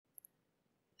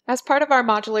As part of our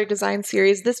modular design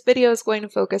series, this video is going to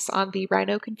focus on the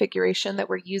Rhino configuration that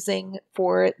we're using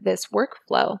for this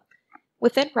workflow.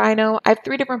 Within Rhino, I have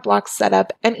 3 different blocks set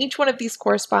up, and each one of these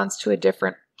corresponds to a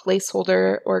different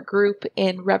placeholder or group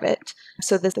in Revit.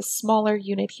 So this smaller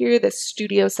unit here, this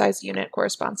studio size unit,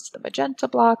 corresponds to the magenta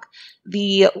block.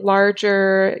 The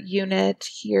larger unit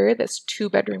here, this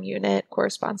 2-bedroom unit,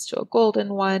 corresponds to a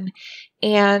golden one.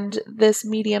 And this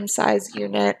medium size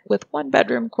unit with 1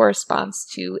 bedroom corresponds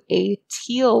to a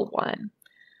teal one.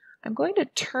 I'm going to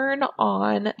turn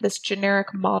on this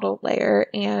generic model layer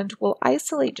and we'll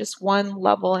isolate just one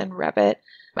level in Revit.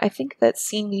 I think that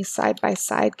seeing these side by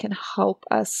side can help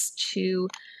us to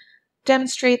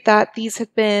demonstrate that these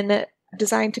have been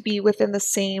designed to be within the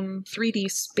same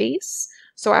 3D space.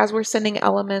 So as we're sending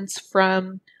elements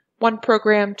from one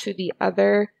program to the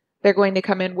other, they're going to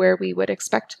come in where we would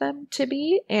expect them to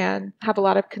be and have a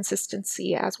lot of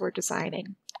consistency as we're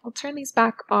designing. I'll turn these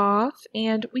back off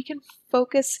and we can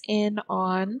focus in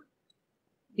on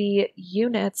the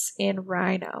units in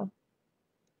Rhino.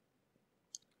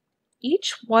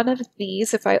 Each one of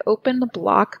these, if I open the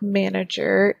block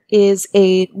manager, is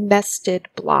a nested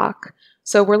block.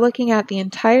 So we're looking at the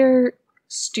entire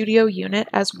studio unit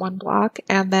as one block,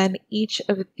 and then each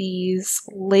of these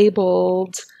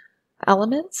labeled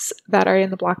elements that are in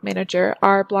the block manager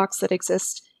are blocks that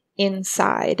exist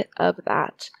inside of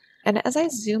that. And as I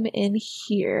zoom in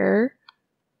here,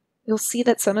 you'll see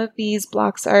that some of these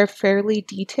blocks are fairly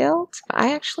detailed.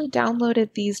 I actually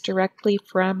downloaded these directly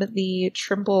from the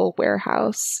Trimble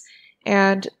warehouse,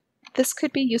 and this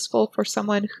could be useful for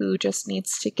someone who just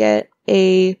needs to get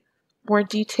a more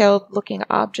detailed looking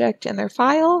object in their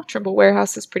file. Trimble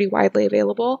warehouse is pretty widely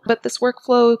available, but this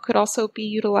workflow could also be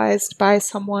utilized by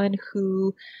someone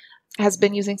who has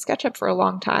been using SketchUp for a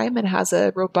long time and has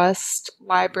a robust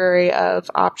library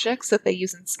of objects that they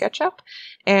use in SketchUp,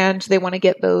 and they want to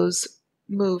get those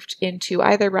moved into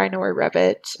either Rhino or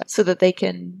Revit so that they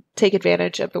can take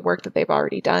advantage of the work that they've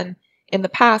already done in the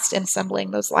past in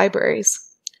assembling those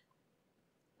libraries.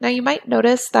 Now you might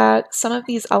notice that some of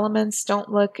these elements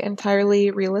don't look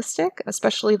entirely realistic,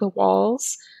 especially the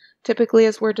walls. Typically,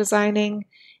 as we're designing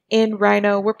in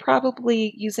Rhino, we're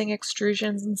probably using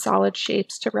extrusions and solid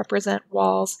shapes to represent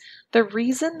walls. The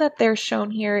reason that they're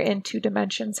shown here in 2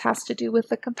 dimensions has to do with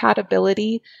the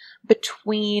compatibility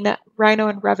between Rhino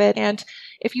and Revit. And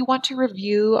if you want to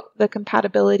review the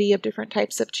compatibility of different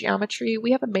types of geometry,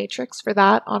 we have a matrix for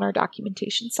that on our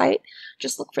documentation site.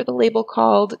 Just look for the label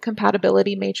called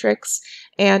Compatibility Matrix,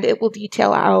 and it will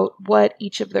detail out what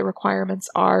each of the requirements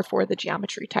are for the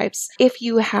geometry types. If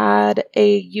you had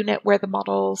a unit where the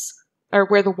models or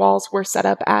where the walls were set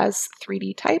up as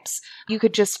 3D types, you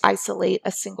could just isolate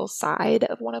a single side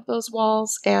of one of those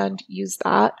walls and use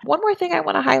that. One more thing I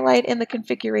want to highlight in the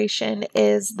configuration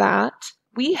is that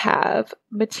we have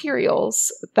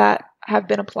materials that have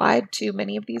been applied to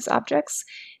many of these objects,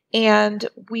 and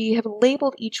we have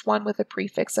labeled each one with a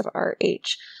prefix of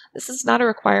RH. This is not a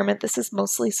requirement. This is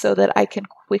mostly so that I can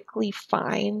quickly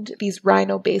find these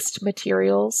Rhino-based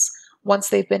materials once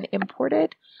they've been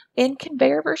imported. In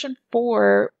Conveyor version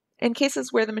 4, in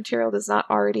cases where the material does not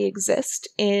already exist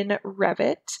in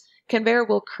Revit, Conveyor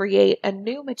will create a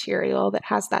new material that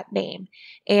has that name.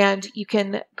 And you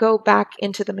can go back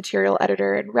into the material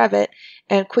editor in Revit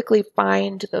and quickly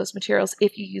find those materials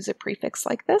if you use a prefix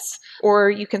like this, or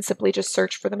you can simply just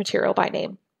search for the material by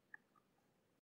name.